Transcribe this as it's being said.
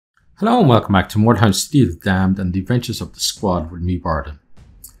Hello and welcome back to Mordheim The Damned and the Adventures of the Squad with me, Bardon.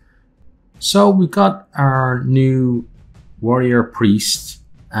 So we got our new warrior priest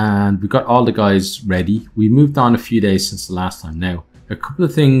and we got all the guys ready. We moved on a few days since the last time. Now, a couple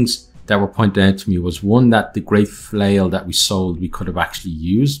of things that were pointed out to me was one, that the great flail that we sold we could have actually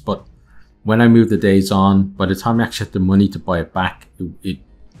used, but when I moved the days on, by the time I actually had the money to buy it back,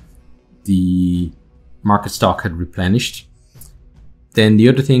 the market stock had replenished. Then the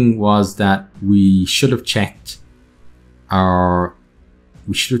other thing was that we should have checked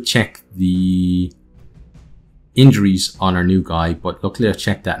the injuries on our new guy, but luckily I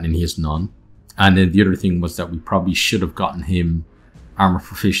checked that and he has none. And then the other thing was that we probably should have gotten him armor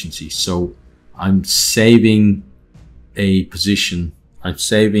proficiency. So I'm saving a position. I'm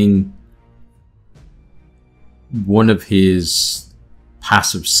saving one of his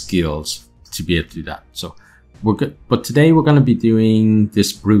passive skills to be able to do that. So we're good, but today we're going to be doing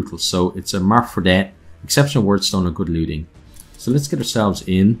this brutal. So it's a mark for death, exceptional wordstone, and good looting. So let's get ourselves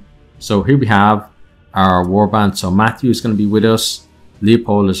in. So here we have our warband. So Matthew is going to be with us,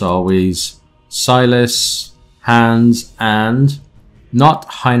 Leopold as always, Silas, Hans, and not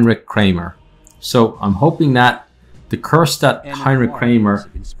Heinrich Kramer. So I'm hoping that the curse that Heinrich Kramer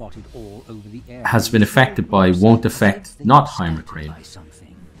has been affected by won't affect not Heinrich Kramer.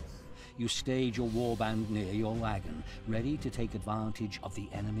 You stage your warband near your wagon, ready to take advantage of the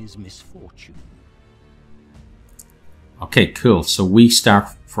enemy's misfortune. Okay, cool. So we start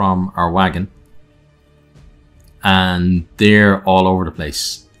from our wagon. And they're all over the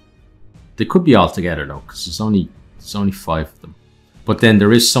place. They could be all together though, because there's only 5 of them. But then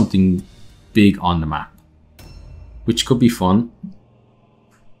there is something big on the map, which could be fun.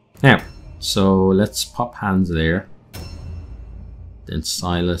 Now, so let's pop Hans there. Then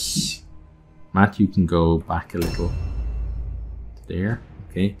Silas. Matthew can go back a little there.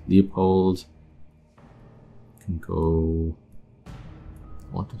 Okay, Leopold can go.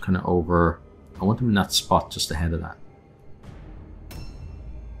 I want him kind of over. I want him in that spot just ahead of that.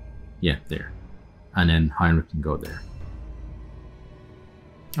 Yeah, there. And then Heinrich can go there.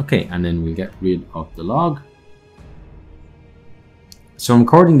 Okay, and then we'll get rid of the log. So I'm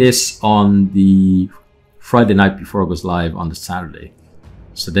recording this on the Friday night before it goes live on the Saturday.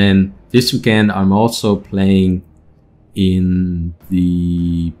 So then this weekend I'm also playing in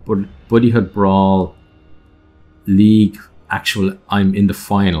the Buddyhood Brawl League. I'm in the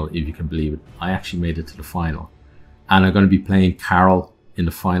final, if you can believe it. I actually made it to the final. And I'm going to be playing Carol in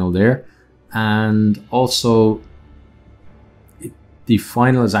the final there. And also the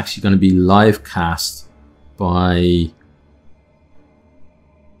final is actually going to be live cast by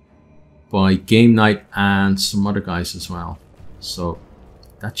Game Night and some other guys as well. So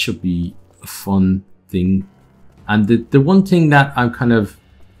that should be a fun thing. And the one thing that I'm kind of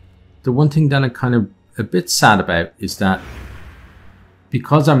a bit sad about is that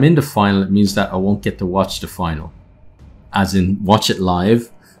because I'm in the final, it means that I won't get to watch the final, as in watch it live,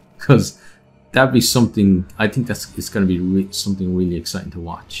 because that'd be something. I think it's going to be something really exciting to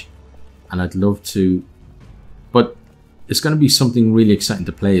watch, and I'd love to. But it's going to be something really exciting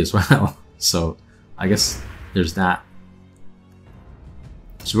to play as well. So I guess there's that.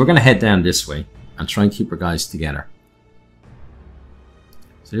 So we're going to head down this way and try and keep our guys together.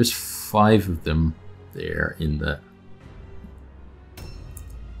 So there's 5 of them there in the...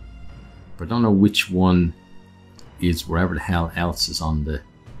 But I don't know which one is wherever the hell else is on the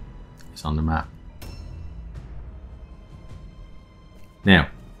map. Now,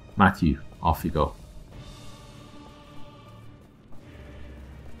 Matthew, off you go.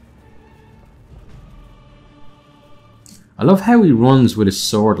 I love how he runs with his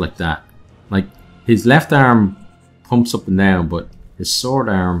sword like that. Like, his left arm pumps up and down, but his sword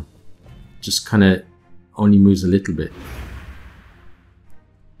arm just kind of only moves a little bit.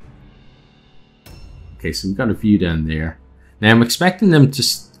 Okay, so we've got a view down there. Now I'm expecting them to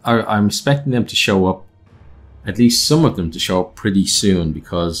show up, at least some of them to show up pretty soon,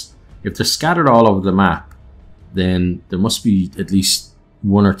 because if they're scattered all over the map, then there must be at least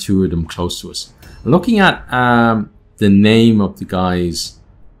 1 or 2 of them close to us. Looking at the name of the guys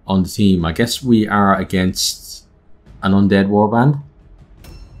on the team, I guess we are against an undead warband,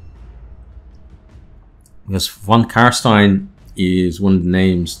 because Von Karstein is one of the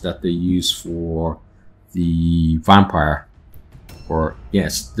names that they use for the vampire, or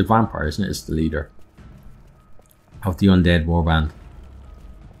yes, the vampire, isn't it? It's the leader of the undead warband.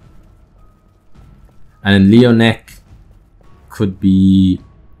 And then Leonek could be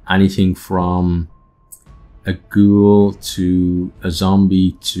anything from a ghoul to a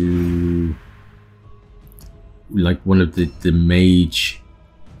zombie to like one of the mage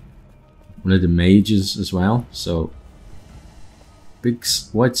one of the mages as well. So big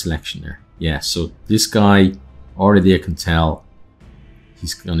wide selection there. Yeah, so this guy already I can tell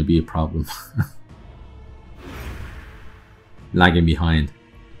he's going to be a problem. Lagging behind.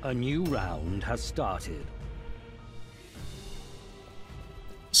 A new round has started.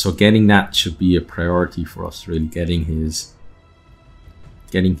 So getting that should be a priority for us, really, getting his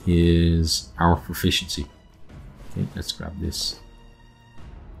armor proficiency. Okay, let's grab this.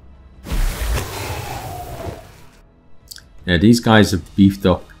 Now these guys have beefed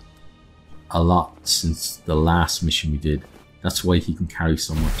up a lot since the last mission we did. That's why he can carry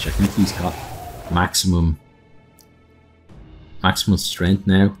so much. I think he's got maximum strength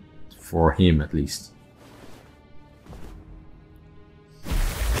now, for him at least.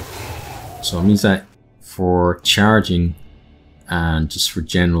 So it means that for charging and just for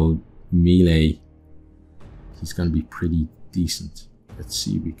general melee, he's going to be pretty decent. Let's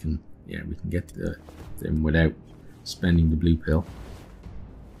see if we can, yeah, we can get them without spending the blue pill.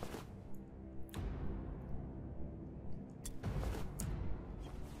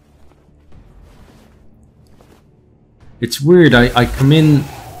 It's weird, I come in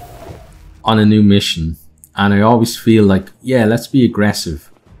on a new mission and I always feel like, yeah, let's be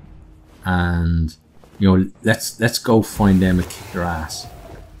aggressive and, you know, let's go find them and kick their ass.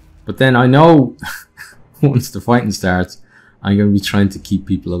 But then I know once the fighting starts, I'm going to be trying to keep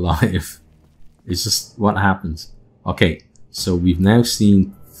people alive. It's just what happens. Okay, so we've now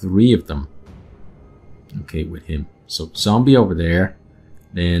seen 3 of them. Okay, with him. So zombie over there,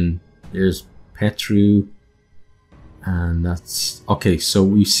 then there's Petru. And that's okay. So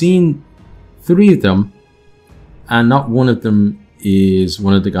we've seen 3 of them, and not one of them is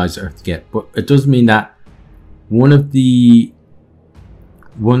one of the guys that I have to get. But it does mean that the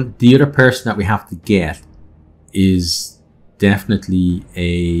other person that we have to get is definitely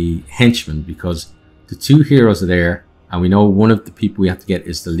a henchman, because the 2 heroes are there, and we know one of the people we have to get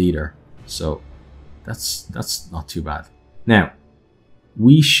is the leader. So that's not too bad. Now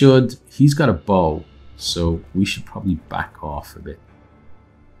he's got a bow. So we should probably back off a bit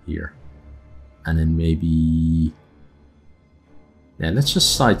here. And then maybe... yeah, let's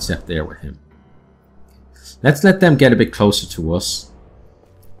just sidestep there with him. Let's let them get a bit closer to us.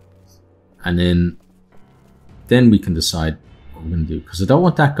 And then we can decide what we're going to do. Because I don't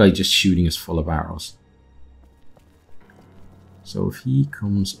want that guy just shooting us full of arrows. So if he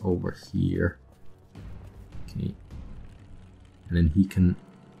comes over here... okay. And then he can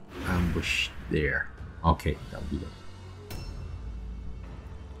ambush there. Okay, that'll be good.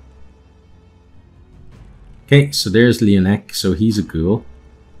 Okay, so there's Leonek, so he's a ghoul.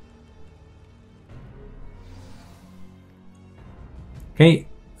 Okay,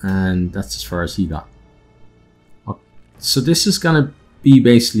 and that's as far as he got. Okay, so this is gonna be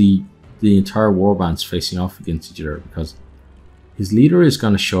basically the entire warband's facing off against each other, because his leader is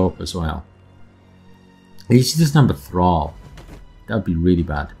gonna show up as well. He doesn't have a thrall. That would be really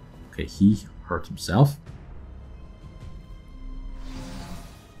bad. Okay, he hurt himself.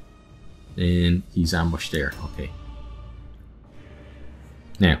 Then he's ambushed there. Okay.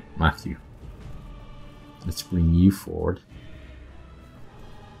 Now, Matthew. Let's bring you forward.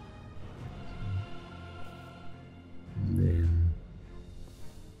 And then...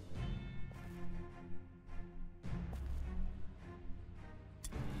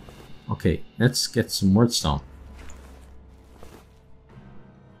 okay, let's get some wordstone.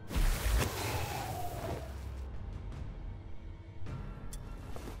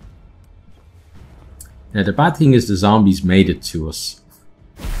 Now the bad thing is the zombies made it to us,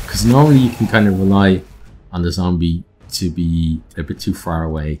 because normally you can kind of rely on the zombie to be a bit too far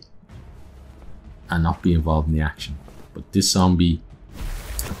away and not be involved in the action. But this zombie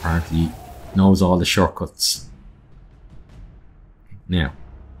apparently knows all the shortcuts. Now,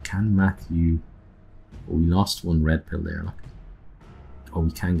 can Matthew... oh, we lost 1 red pill there. Look. Oh,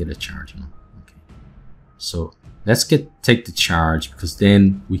 we can get a charge on him. Okay. So let's take the charge, because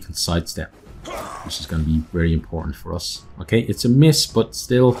then we can sidestep, which is going to be very important for us. Okay, it's a miss, but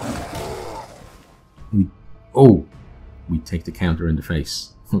still, we take the counter in the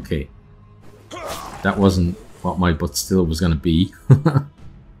face. Okay, that wasn't what my but still was going to be.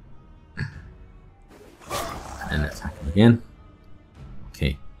 And attack him again.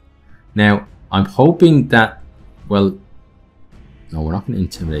 Okay, now I'm hoping that, well, no, we're not going to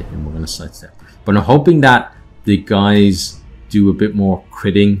intimidate him, we're going to sidestep, but I'm hoping that the guys do a bit more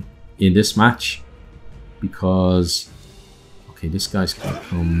critting in this match, because okay, this guy's gonna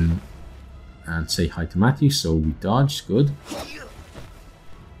come and say hi to Matthew, so we dodged, good,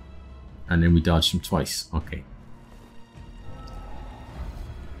 and then we dodged him twice. Okay,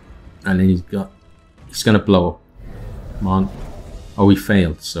 And then he's gonna blow. Come on. Oh, he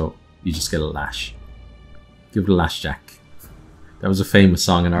failed, so you just get a lash. Give it a lash, Jack. That was a famous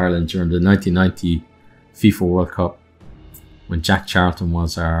song in Ireland during the 1990 FIFA World Cup when Jack Charlton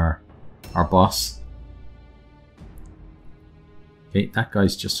was our boss. Okay, that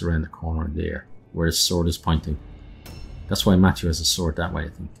guy's just around the corner there where his sword is pointing. That's why Matthew has a sword that way, I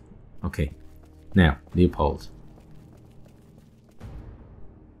think. Okay, now Leopold.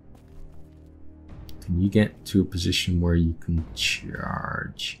 Can you get to a position where you can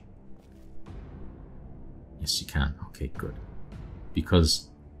charge? Yes, you can. Okay, good. Because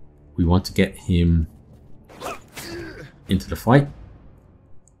we want to get him into the fight.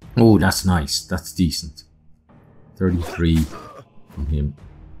 Oh, that's nice. That's decent. 33 from him.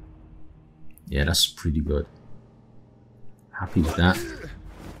 Yeah, that's pretty good. Happy with that.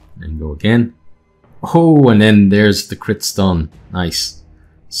 And go again. Oh, and then there's the crit stun. Nice.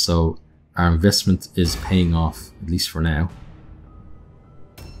 So our investment is paying off, at least for now.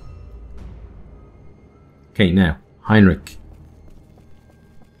 Okay, now Heinrich.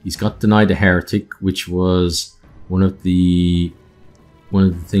 He's got denied the heretic, which was one of the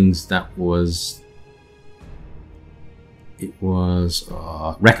things that was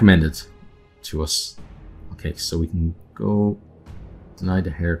recommended to us. Okay, so we can go deny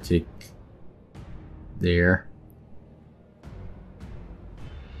the heretic there.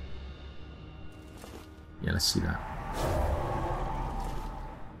 Yeah, let's see that.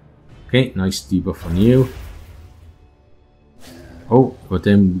 Okay, nice debuff on you. Oh, but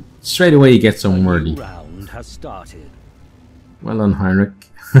then straight away he gets unworthy. Round has started. Well done, Heinrich.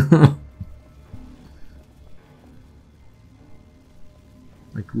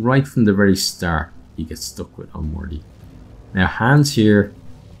 Like right from the very start, he gets stuck with unworthy. Now Hans here.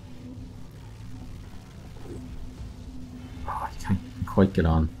 Oh, I can't quite get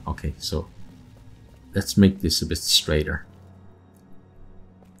on. Okay, so let's make this a bit straighter.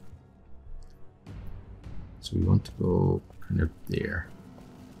 So we want to go kind of there.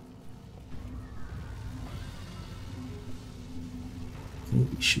 Okay,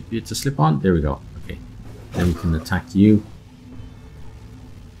 we should be able to slip on. There we go. Okay, then we can attack you.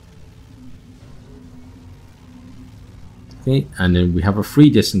 Okay, and then we have a free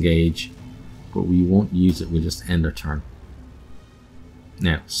disengage, but we won't use it. We'll just end our turn.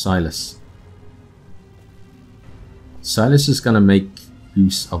 Now, Silas. Silas is going to make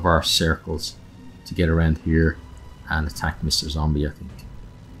use of our circles to get around here and attack Mr. Zombie, I think.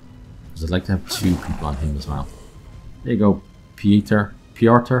 Because I'd like to have two people on him as well. There you go, Piotr.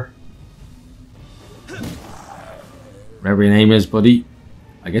 Whatever your name is, buddy.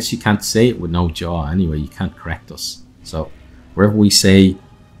 I guess you can't say it with no jaw anyway. You can't correct us. So, wherever we say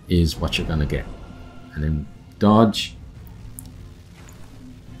is what you're going to get. And then dodge.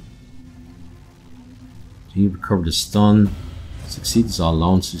 He recovered his stun. Succeeds all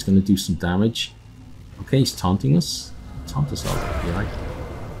alone, so he's going to do some damage. Okay, he's taunting us. Taunt us all, if you like.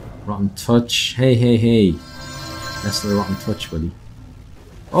 Rotten touch. Hey, hey, hey. That's the rotten touch, buddy.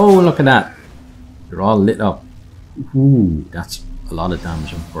 Oh, look at that. They're all lit up. Ooh, that's a lot of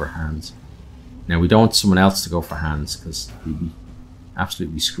damage on 4 hands. Now, we don't want someone else to go for hands, because we'd be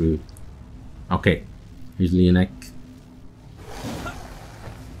absolutely screwed. Okay, here's Leonek.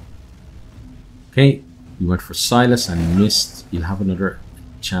 Okay, we went for Silas and missed. You'll have another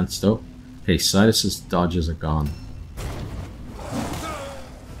chance though. Okay, Silas's dodges are gone.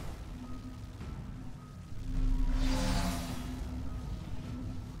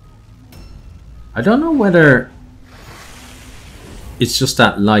 I don't know whether it's just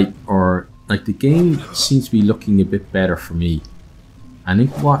that light or like the game seems to be looking a bit better for me. I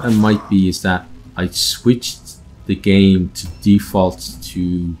think what it might be is that I switched the game to default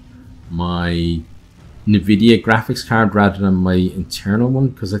to my NVIDIA graphics card rather than my internal one,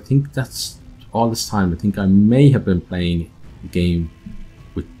 because I think that's all this time. I think I may have been playing the game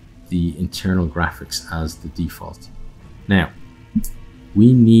with the internal graphics as the default. Now,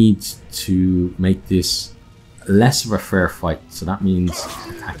 we need to make this less of a fair fight, so that means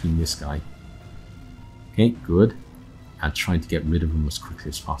attacking this guy. Okay, good. And trying to get rid of him as quickly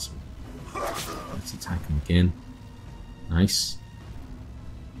as possible. Let's attack him again. Nice.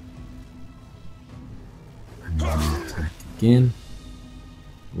 And then attack again.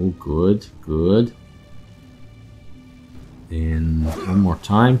 Oh, good, good. Then one more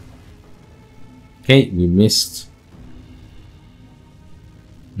time. Okay, we missed.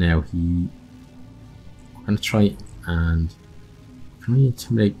 Now we're going to try and... Can we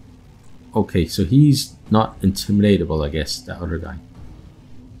intimidate? Okay, so he's not intimidatable, I guess, that other guy.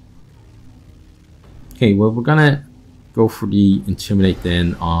 Okay, well, we're going to go for the intimidate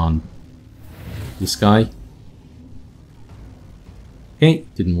then on this guy. Okay,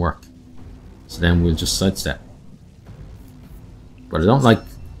 didn't work. So then we'll just sidestep. But I don't like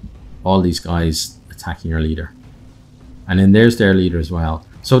all these guys attacking our leader. And then there's their leader as well.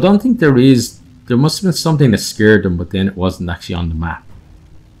 So I don't think there must have been something that scared them, but then it wasn't actually on the map.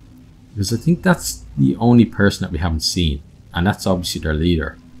 Because I think that's the only person that we haven't seen. And that's obviously their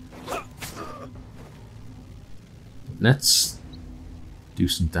leader. Let's do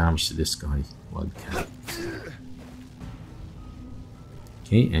some damage to this guy while we can.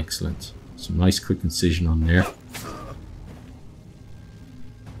 Okay, excellent. Some nice quick incision on there.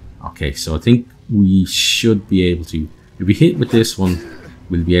 Okay, so I think we should be able to, if we hit with this one,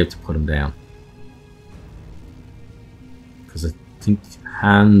 we'll be able to put him down. Because I think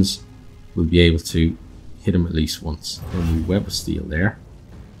hands will be able to hit him at least once. Then we web of steel there.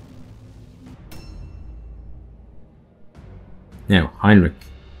 Now, Heinrich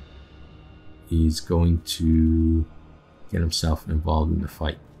is going to get himself involved in the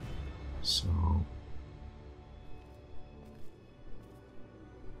fight. So,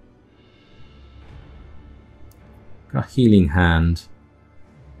 got healing hand.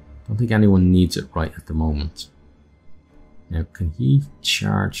 Don't think anyone needs it right at the moment. Now, can he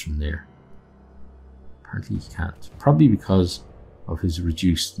charge from there? Apparently he can't. Probably because of his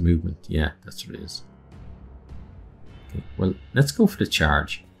reduced movement. Yeah, that's what it is. Okay, well, let's go for the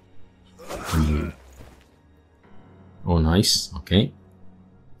charge. Oh, nice. Okay.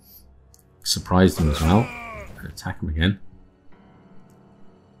 Surprised him as well. Attack him again.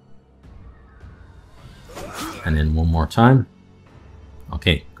 And then one more time.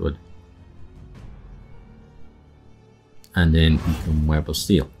 Okay, good. And then he can web of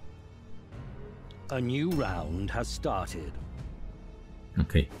steel. A new round has started.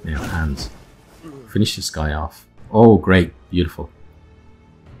 Okay, now hands. Finish this guy off. Oh, great. Beautiful.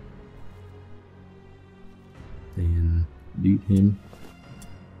 Then loot him.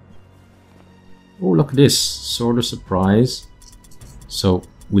 Oh, look at this. Sword of surprise. So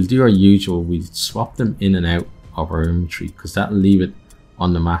we'll do our usual. We'll swap them in and out of our inventory because that'll leave it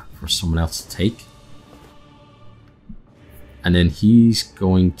on the map for someone else to take. And then he's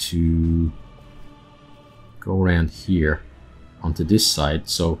going to go around here onto this side,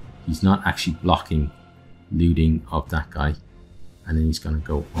 so he's not actually blocking looting of that guy. And then he's going to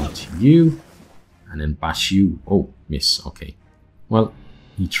go onto you and then bash you. Oh, miss. Okay. Well,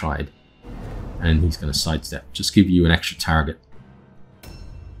 he tried. And he's going to sidestep. Just give you an extra target.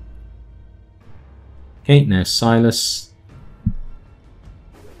 Okay, now Silas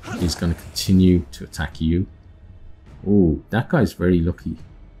is going to continue to attack you. Oh, that guy's very lucky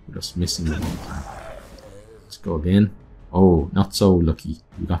with us missing him one time. Let's go again. Oh, not so lucky.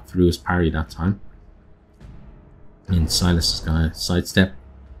 We got through his parry that time. And Silas is going to sidestep.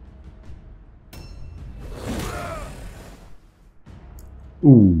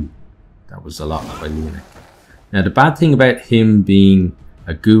 Ooh, that was a lot by Lunik. Now, the bad thing about him being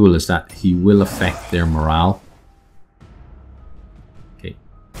a ghoul is that he will affect their morale. Okay.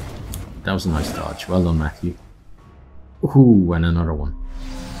 That was a nice dodge. Well done, Matthew. Ooh, and another one.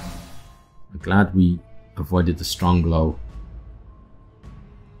 I'm glad we avoided the strong blow.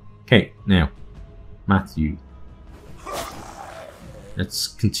 Okay, now, Matthew. Let's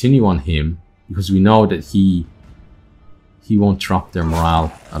continue on him because we know that he won't drop their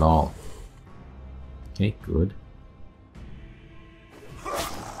morale at all. Okay, good.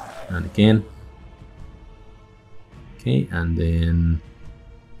 And again. Okay, and then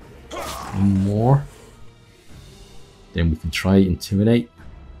one more. Then we can try intimidate.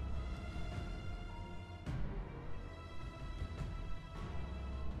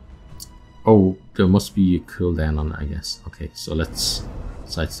 Oh, there must be a cooldown on it, I guess. Okay, so let's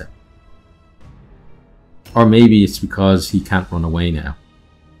sidestep. Or maybe it's because he can't run away now.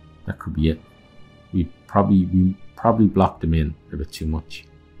 That could be it. We probably blocked him in a bit too much.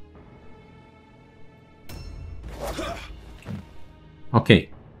 Okay.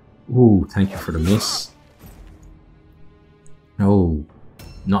 Ooh, thank you for the miss. No,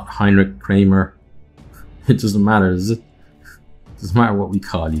 not Heinrich Kramer. It doesn't matter, does it? It doesn't matter what we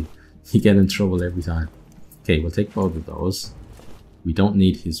call you. You get in trouble every time. Okay, we'll take both of those. We don't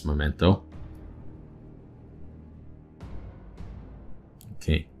need his memento.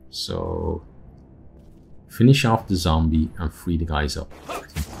 Okay, so finish off the zombie and free the guys up. I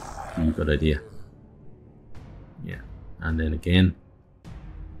think be a good idea. Yeah, and then again.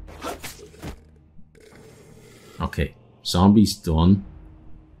 Okay, zombie's done.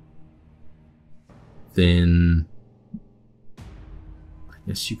 Then I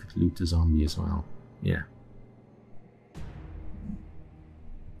guess you could loot the zombie as well. Yeah.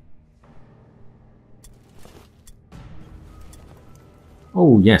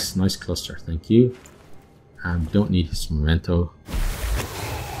 Oh yes, nice cluster, thank you. Don't need his memento.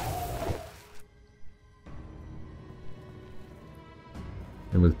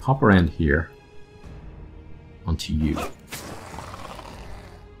 And we'll pop around here onto you.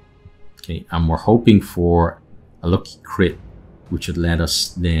 Okay, and we're hoping for a lucky crit, which would let us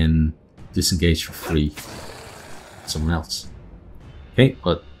then disengage for free. Someone else. Okay,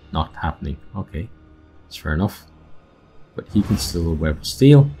 but not happening. Okay, it's fair enough. But he can still web of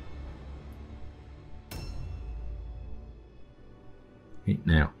steel. Okay,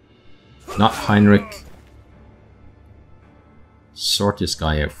 now, not Heinrich. Sort this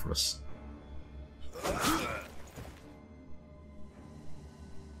guy out for us.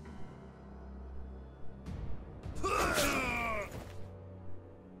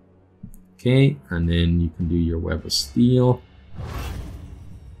 Okay, and then you can do your web of steel.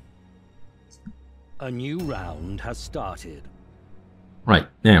 A new round has started. Right,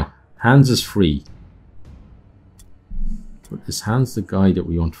 now, Hans is free. But is Hans the guy that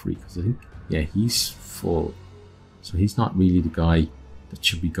we want free? Because I think, yeah, he's full. So he's not really the guy that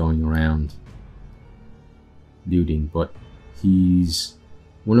should be going around looting. But he's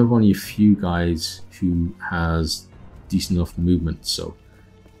one of only a few guys who has decent enough movement. So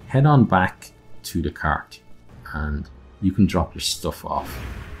head on back to the cart and you can drop your stuff off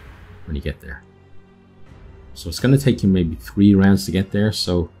when you get there. So it's going to take you maybe 3 rounds to get there,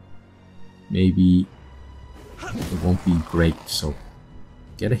 so maybe it won't be great. So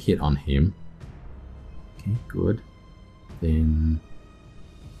get a hit on him. Okay, good. Then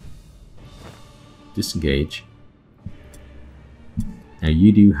disengage. Now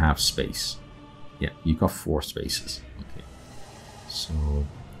you do have space. Yeah, you got 4 spaces. Okay, so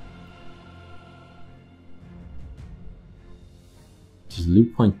there's a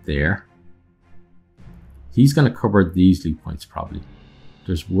loot point there. He's going to cover these loot points probably.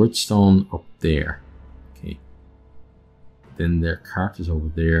 There's Wordstone up there. Okay. Then their cart is over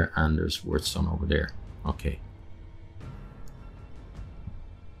there and there's Wordstone over there. Okay.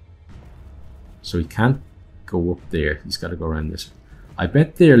 So he can't go up there. He's got to go around this. I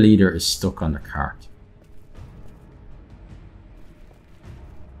bet their leader is stuck on the cart.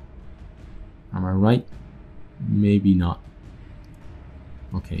 Am I right? Maybe not.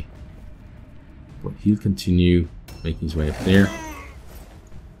 Okay. But he'll continue making his way up there.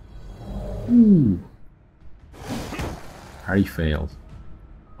 Ooh. Harry failed.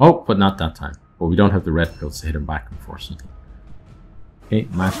 Oh, but not that time. But we don't have the red pills to hit him back, unfortunately. Okay,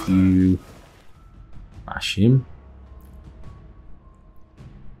 Matthew. Bash him.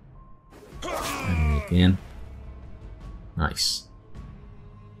 And again. Nice.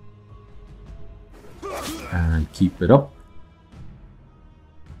 And keep it up.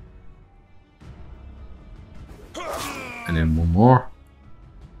 And then one more.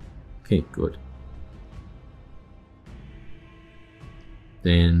 Okay, good.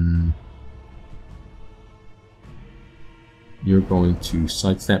 Then you're going to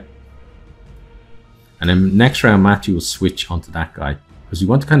sidestep. And then next round Matthew will switch onto that guy. Because we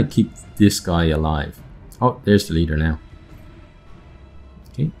want to kind of keep this guy alive. Oh, there's the leader now.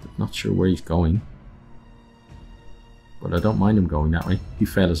 Okay, not sure where he's going. But I don't mind him going that way. He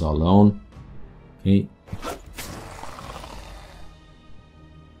fell us all alone. Okay.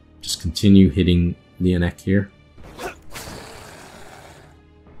 Just continue hitting Leonek here.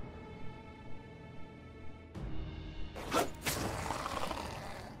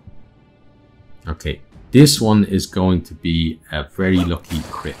 Okay, this one is going to be a very lucky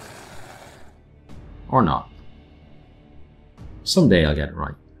crit. Or not. Someday I'll get it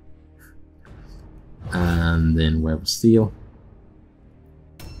right. And then Web of Steel.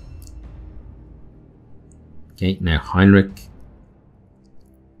 Okay, now Heinrich.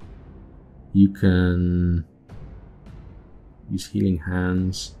 You can use Healing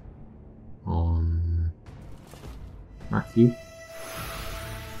Hands on Matthew.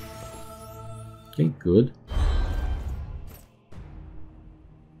 Okay, good.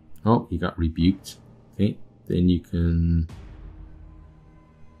 Oh, he got rebuked. Okay, then you can...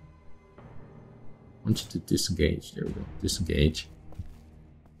 I want you to disengage. There we go. Disengage.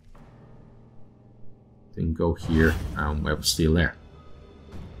 Then go here and Web of Steel there.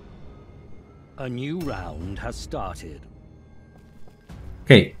 A new round has started.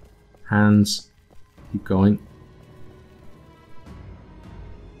 Okay, hands, keep going.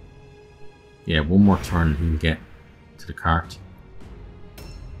 Yeah, one more turn we can get to the cart.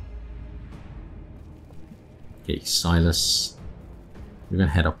 Okay, Silas, we're gonna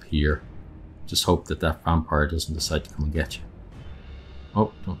head up here. Just hope that that vampire doesn't decide to come and get you.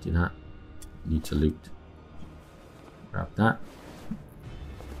 Oh, don't do that. You need to loot. Grab that.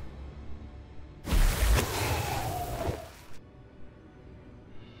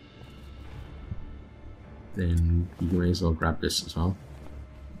 then you may as well grab this as well.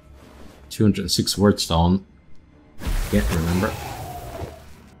 206 wordstone. Yeah, remember.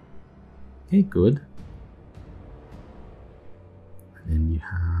 Okay, good. And then you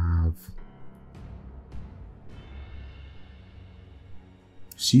have...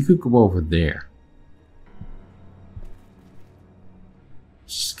 So you could go over there.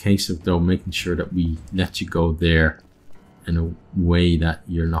 It's just a case of, though, making sure that we let you go there in a way that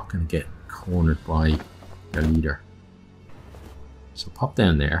you're not going to get cornered by your leader. So pop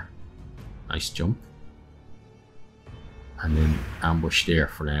down there. Nice jump. And then ambush there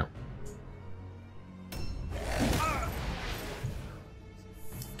for now.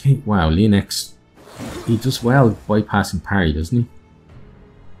 Okay, wow, Leonex, he does well bypassing parry, doesn't he?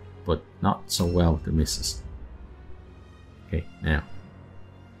 But not so well with the misses. Okay, now.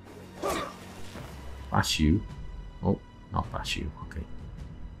 Bash you. Oh, not bash you, okay.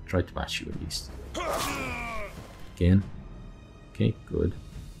 Try to bash you at least. Again. Okay, good.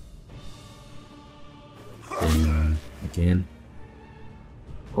 Then again.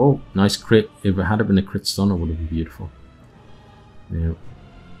 Oh, nice crit. If it had been a crit stun, it would have been beautiful. Now,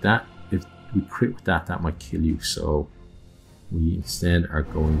 that, if we crit with that, that might kill you. So we instead are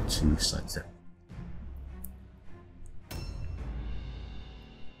going to sidestep.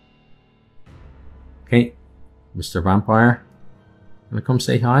 Okay, Mr. Vampire, wanna come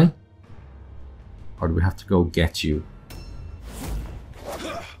say hi? Or do we have to go get you?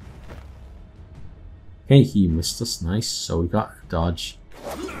 Okay, he missed us, nice. So we got a dodge.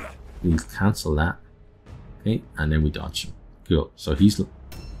 We'll cancel that. Okay, and then we dodge him. Cool, so he's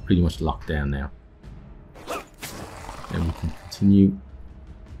pretty much locked down now. Then we can continue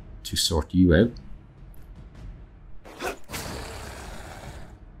to sort you out.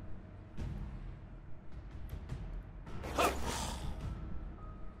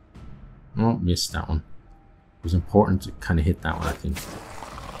 Oh, missed that one. It was important to kind of hit that one, I think.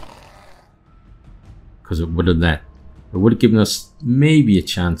 Because it would have given us maybe a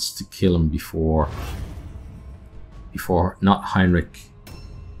chance to kill him before not Heinrich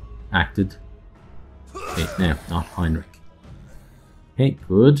acted. Okay, now, not Heinrich. Okay,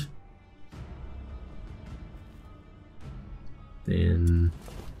 good. Then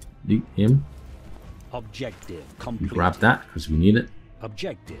loot him. Objective We complete. grab that because we need it.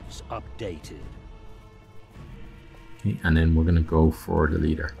 Objectives updated. Okay, and then we're gonna go for the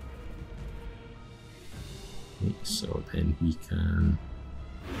leader. Okay, so then he can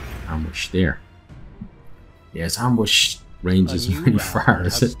ambush there. Yeah, his ambush range isn't really far,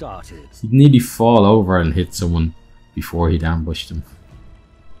 is it? He'd nearly fall over and hit someone before he'd ambushed him.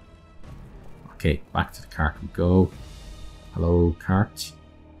 Okay, back to the cart we go. Hello, cart.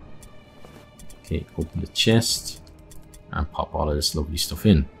 Okay, open the chest and pop all of this lovely stuff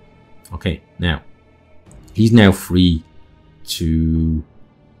in. Okay, now he's now free to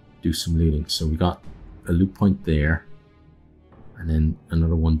do some looting. So we got a loot point there and then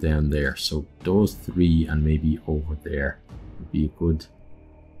another one down there. So those three and maybe over there would be a good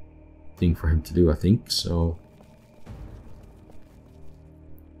thing for him to do, I think. So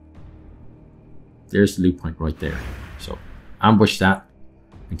there's the loot point right there. So ambush that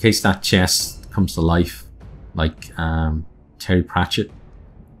in case that chest comes to life like Terry Pratchett.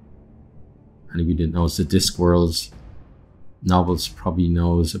 And if you didn't know, it's the Discworld's novels, probably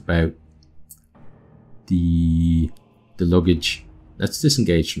knows about the luggage. Let's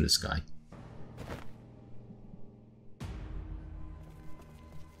disengage from this guy.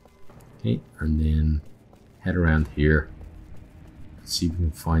 Okay, and then head around here. Let's see if we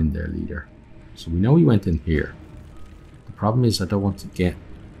can find their leader. So we know he went in here. The problem is I don't want to get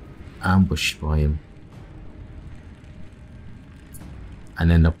ambushed by him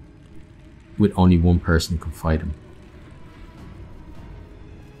and end up with only one person who can fight him.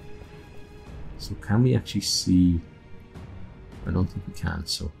 So can we actually see? I don't think we can.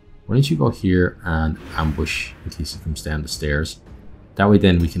 So why don't you go here and ambush in case he comes down the stairs. That way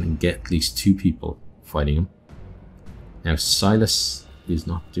then we can get at least two people fighting him. Now Silas is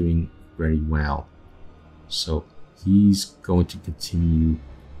not doing very well. So he's going to continue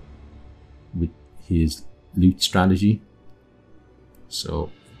with his loot strategy.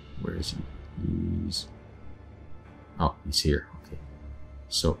 So where is he? Oh, he's here. Okay.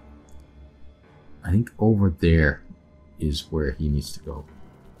 So I think over there is where he needs to go.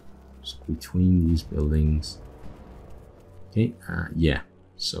 So between these buildings. Okay, yeah.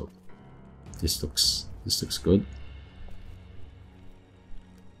 So this looks good.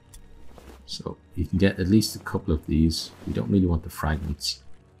 So you can get at least a couple of these. We don't really want the fragments.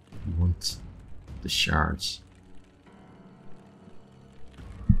 We want the shards.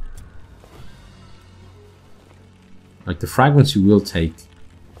 Like the fragments we will take,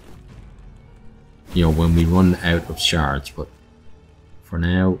 you know, when we run out of shards, but for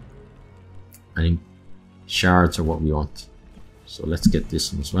now, I think shards are what we want. So let's get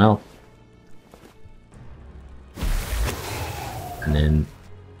this one as well. And then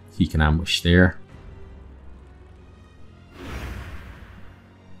he can ambush there.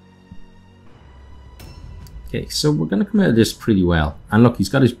 Okay, so we're going to come out of this pretty well. And look, he's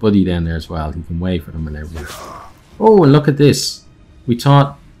got his buddy down there as well. He can wave at him and everything. Oh, and look at this. We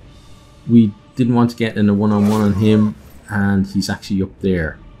thought we didn't want to get in a one-on-one on him, and he's actually up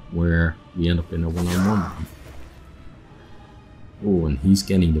there where we end up in a one-on-one. Oh, and he's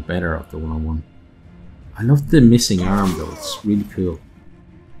getting the better of the one-on-one. I love the missing arm though, it's really cool.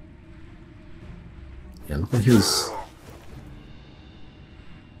 Yeah, look at his...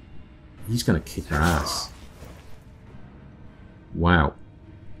 He's gonna kick our ass. Wow.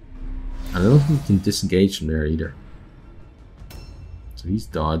 I don't think he can disengage from there either. So he's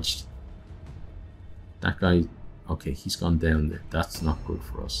dodged. That guy... Okay, he's gone down there. That's not good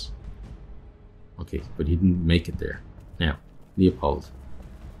for us. Okay, but he didn't make it there. Now, Leopold.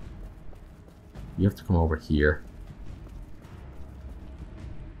 You have to come over here.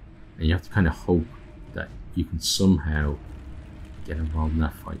 And you have to kind of hope that you can somehow get involved in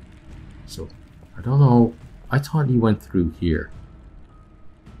that fight. So, I don't know. I thought he went through here,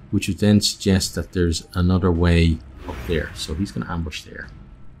 which would then suggest that there's another way up there. So he's going to ambush there.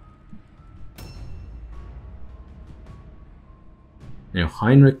 Now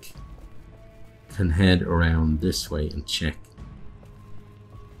Heinrich can head around this way and check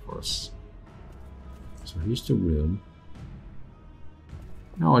for us. So here's the room.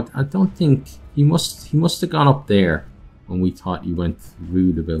 No, I don't think he must have gone up there when we thought he went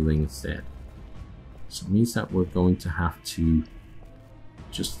through the building instead. So it means that we're going to have to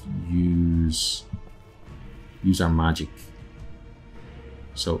just use our magic.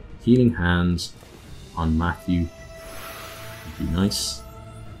 So healing hands on Matthew would be nice.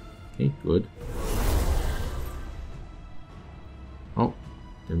 Okay, good. Oh,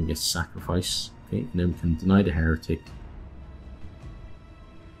 then we get sacrifice. Okay, and then we can deny the heretic.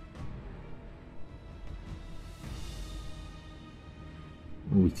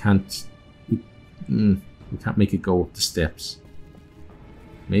 We can't make it go up the steps.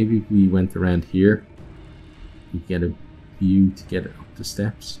 Maybe if we went around here, we get a view to get it up the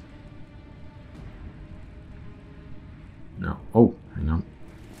steps. No. Oh, hang on.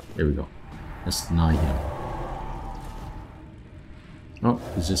 There we go. Let's deny him. Oh,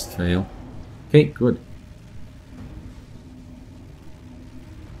 resist fail. Okay, good.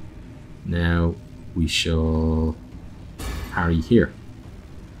 Now we shall parry here.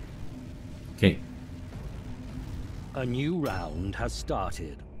 Okay. A new round has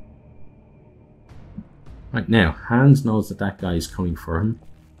started. Right now, Hans knows that that guy is coming for him.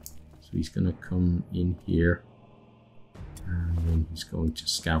 So he's going to come in here. And then he's going to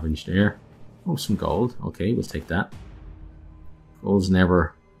scavenge there. Oh, some gold. Okay, we'll take that. Gold's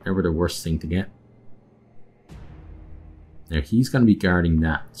never the worst thing to get. Now he's going to be guarding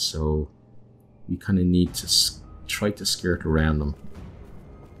that, so we kind of need to try to skirt around them.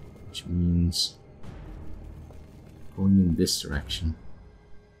 Which means going in this direction.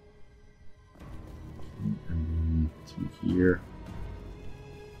 Okay, and then through here.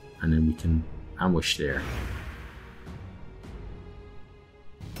 And then we can ambush there.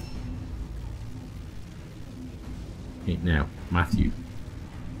 Okay, now, Matthew.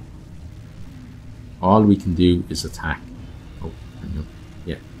 All we can do is attack. Oh, hang on.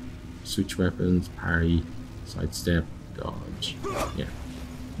 Yeah. Switch weapons, parry, sidestep, dodge. Yeah.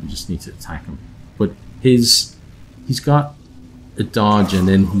 We just need to attack him. But he's got a dodge, and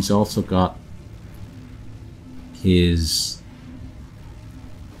then he's also got his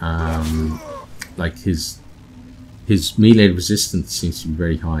like his melee resistance seems to be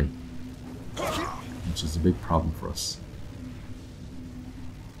very high, which is a big problem for us.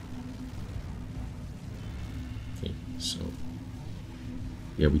 Okay, so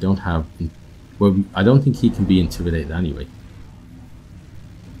yeah, we don't have. Well, I don't think he can be intimidated anyway.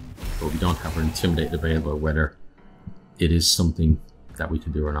 But we don't have our intimidate available, whether it is something that we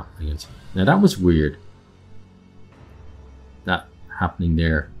can do or not against him. Now that was weird. That happening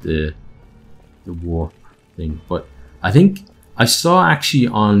there, the warp thing. But I think I saw actually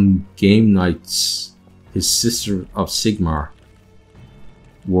on game nights his Sister of Sigmar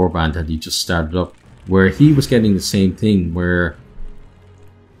warband that he just started up, where he was getting the same thing, where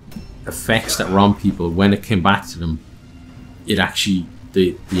effects that were on people, when it came back to them, it actually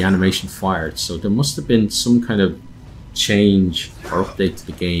the animation fired. So there must have been some kind of change or update to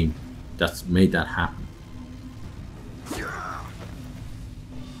the game that's made that happen.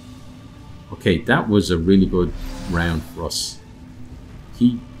 Okay, that was a really good round for us.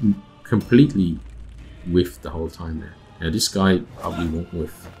 He completely whiffed the whole time there. Now this guy probably won't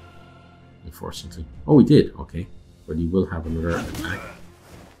whiff, unfortunately. Oh, he did, okay. But he will have another attack.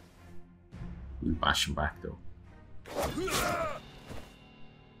 We'll bash him back though.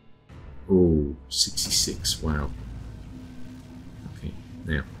 Oh, 66, wow. Okay,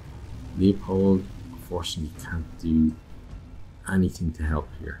 now, Leopold, unfortunately, can't do anything to help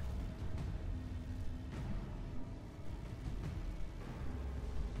here.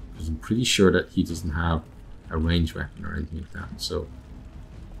 Because I'm pretty sure that he doesn't have a ranged weapon or anything like that, so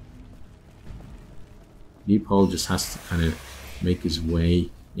Leopold just has to kind of make his way,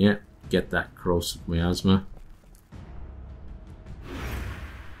 yeah, get that corrosive miasma.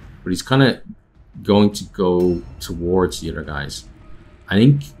 But he's kind of going to go towards the other guys. I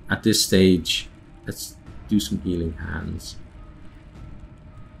think at this stage, let's do some healing hands.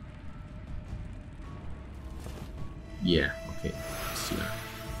 Yeah, okay, let's do that.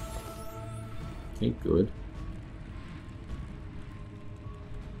 Okay, good.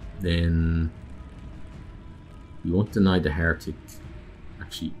 Then we won't deny the heretic.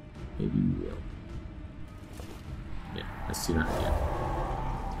 Actually, maybe we will. Yeah, let's do that again.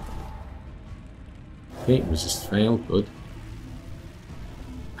 Okay, resist fail, good.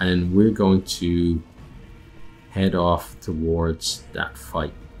 And we're going to head off towards that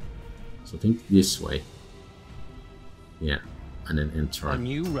fight. So think this way. Yeah, and then enter. A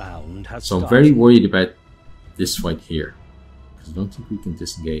new round has so I'm started. very worried about this fight here, because I don't think we can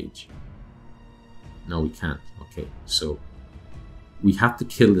disengage. No, we can't. Okay, so we have to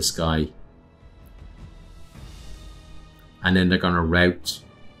kill this guy, and then they're gonna rout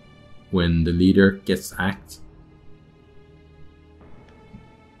when the leader gets to act.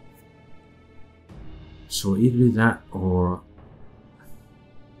 So either that or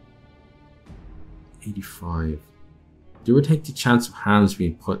 85. Do we take the chance of hands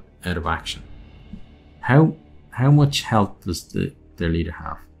being put out of action? How much health does their leader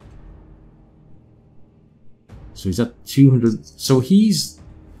have? So he's at 200. So he's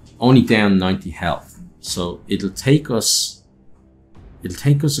only down 90 health. So it'll take us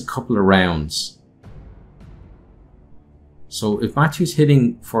a couple of rounds. So if Matthew's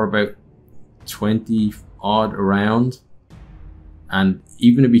hitting for about 20 odd a round, and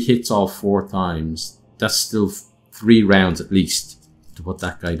even if he hits all 4 times, that's still 3 rounds at least to put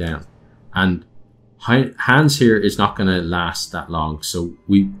that guy down. And hands here is not going to last that long. So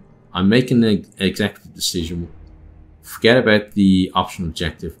I'm making an executive decision. Forget about the optional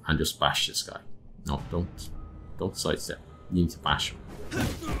objective and just bash this guy. No, don't sidestep. You need to bash him.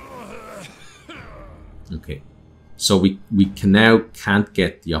 Okay, so we can't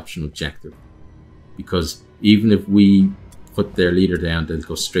get the optional objective, because even if we put their leader down, they'll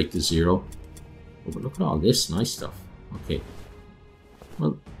go straight to 0. Oh, but look at all this nice stuff. Okay,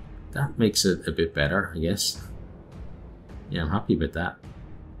 well, that makes it a bit better, I guess. Yeah, I'm happy about that.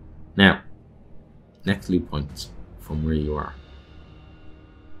 Now, next loot point from where you are.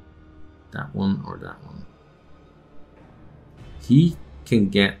 That one or that one? He can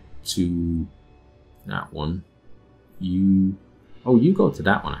get to that one. You go to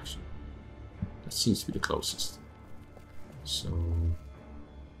that one actually. That seems to be the closest. So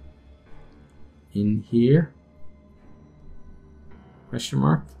in here? Question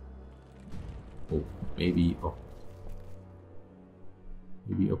mark? Oh, maybe up.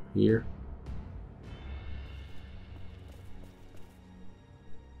 Maybe up here.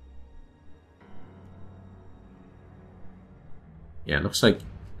 Yeah, looks like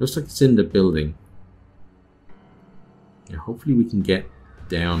it's in the building. Yeah, hopefully we can get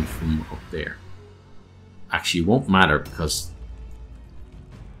down from up there. Actually, it won't matter, because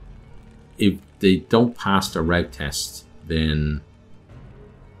if they don't pass the route test, then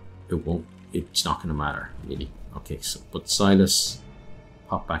it's not going to matter really. Okay, so but Silas,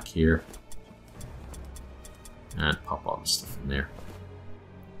 pop back here and pop all the stuff in there.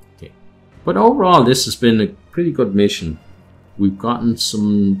 Okay, but overall this has been a pretty good mission. We've gotten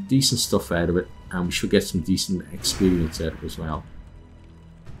some decent stuff out of it, and we should get some decent experience out of it as well.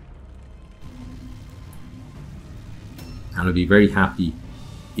 And I'll be very happy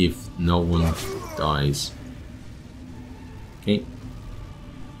if no one dies. Okay.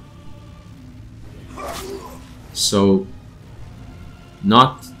 So,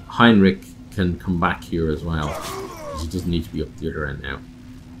 not Heinrich can come back here as well, because he doesn't need to be up the other end now.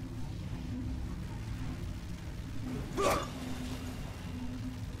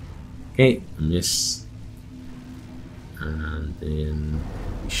 Okay, a miss. And then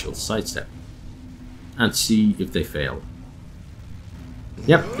we shall sidestep and see if they fail.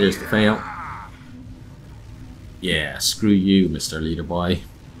 Yep, there's the fail. Yeah, screw you, Mr. Leader Boy.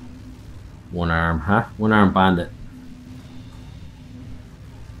 One arm, huh? One arm bandit.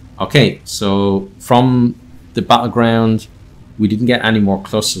 Okay, so from the battleground, we didn't get any more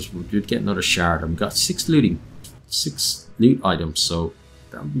clusters. We did get another shard, and we got 6 loot items, so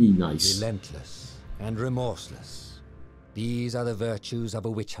that would be nice. Relentless and remorseless. These are the virtues of a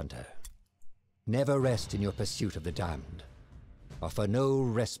witch hunter. Never rest in your pursuit of the damned. Offer no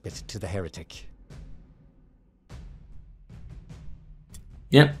respite to the heretic.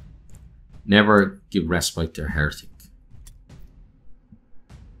 Yep. Never give respite to a heretic.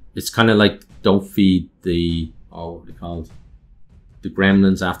 It's kind of like don't feed the, oh, what are they called? The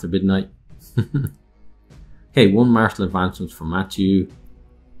gremlins after midnight. Okay, 1 martial advancement for Matthew.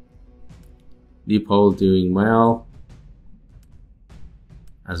 Leopold doing well.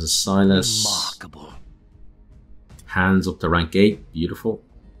 As a Silas. Remarkable. Hands up to rank 8. Beautiful.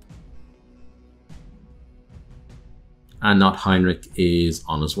 And not Heinrich is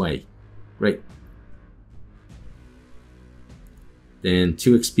on his way. Great. Then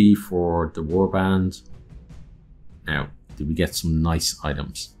 2 XP for the warband. Now, did we get some nice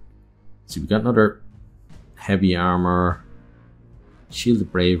items? So we got another heavy armor, shield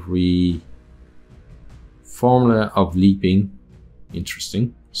of bravery, formula of leaping,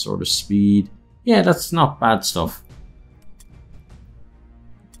 interesting, sword of speed. Yeah, that's not bad stuff.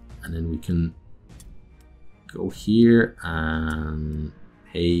 And then we can go here and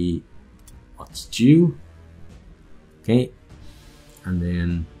pay what's due. Okay, and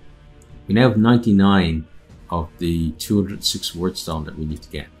then we now have 99 of the 206 wordstone that we need to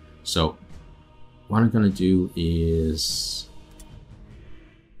get. So what I'm going to do is,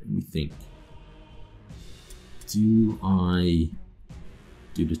 let me think, do I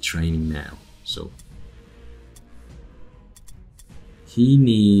do the training now? So he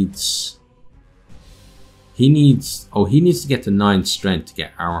needs to get to 9 strength to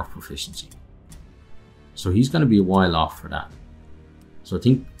get armor proficiency. So he's going to be a while off for that. So I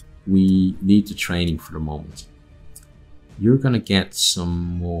think we need the training for the moment. You're going to get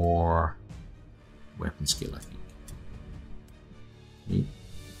some more weapon skill, I think. Okay.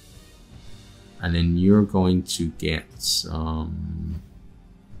 And then you're going to get some...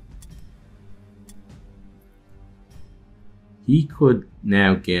 He could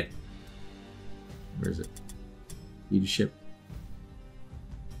now get... Where is it? Leadership.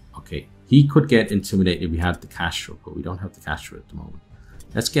 Okay. He could get intimidated if we had the Castro, but we don't have the Castro at the moment.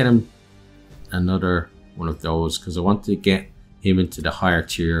 Let's get him another one of those, because I want to get him into the higher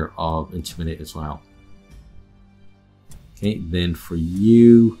tier of intimidate as well. Okay, then for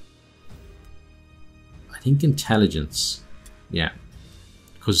you, I think intelligence. Yeah,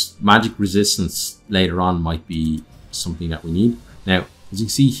 because magic resistance later on might be something that we need. Now, as you can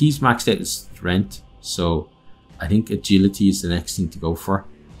see, he's maxed out his strength, so I think agility is the next thing to go for,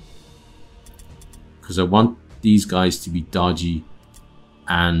 because I want these guys to be dodgy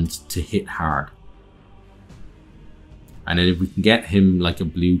and to hit hard. And then if we can get him like a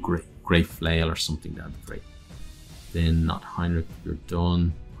blue grey flail or something, that'd be great. Then not Heinrich, you're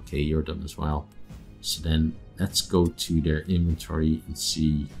done. Okay, you're done as well. So then let's go to their inventory and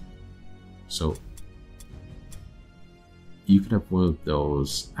see. So you can have one of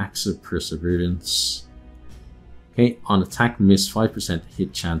those. Axe of Perseverance. Okay, on attack miss, 5%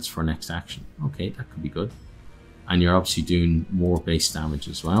 hit chance for next action. Okay, that could be good. And you're obviously doing more base damage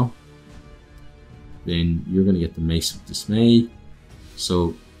as well. Then you're going to get the Mace of Dismay.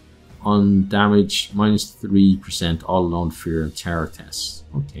 So on damage, minus 3% all alone fear and terror tests.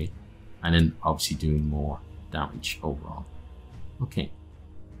 Okay. And then obviously doing more damage overall. Okay.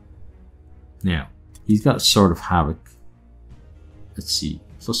 Now, he's got Sword of Havoc. Let's see.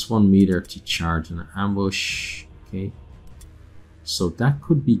 +1 meter to charge in an ambush. Okay. So that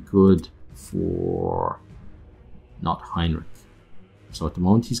could be good for not Heinrich. So at the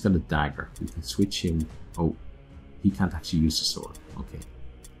moment he's got a dagger. We can switch him. Oh, he can't actually use the sword. Okay.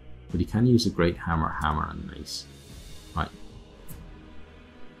 But he can use a great hammer and mace. Right.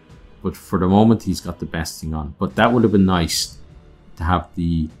 But for the moment he's got the best thing on. But that would have been nice to have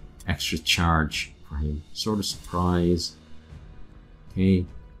the extra charge for him. Sword of Surprise. Okay.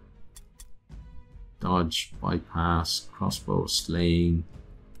 Dodge, bypass, crossbow, slaying.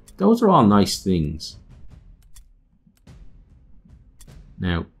 Those are all nice things.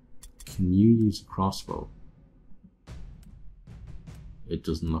 Now, can you use a crossbow? It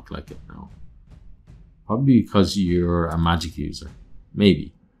doesn't look like it now. Probably because you're a magic user.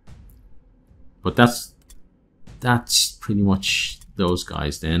 Maybe. But that's pretty much those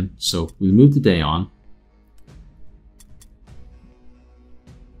guys then. So we'll move the day on.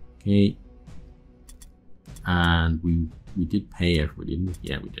 Okay. and we did pay it, didn't we?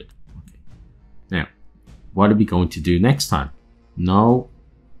 Yeah, we did. Okay. Now, what are we going to do next time? No.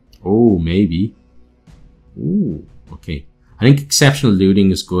 Oh, maybe. Ooh, okay. I think exceptional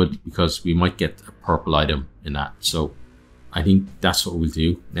looting is good because we might get a purple item in that. So I think that's what we'll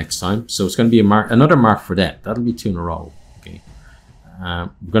do next time. So it's going to be another mark for that. That'll be 2 in a row. Okay. We're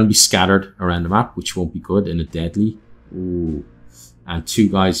going to be scattered around the map, which won't be good in a deadly. Ooh. And 2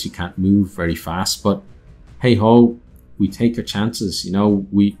 guys who can't move very fast. But hey ho, we take our chances. You know,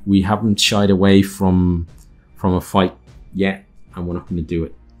 we haven't shied away from a fight yet, and we're not going to do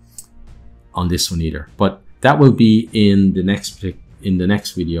it on this one either. But that will be in the next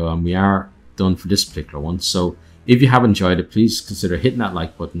video, and we are done for this particular one. So if you have enjoyed it, please consider hitting that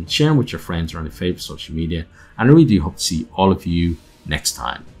like button, sharing with your friends or on your favorite social media, and I really do hope to see all of you next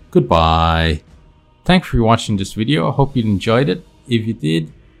time. Goodbye. Thanks for watching this video. I hope you enjoyed it. If you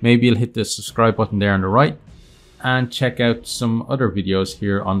did, maybe you'll hit the subscribe button there on the right and check out some other videos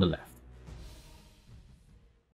here on the left.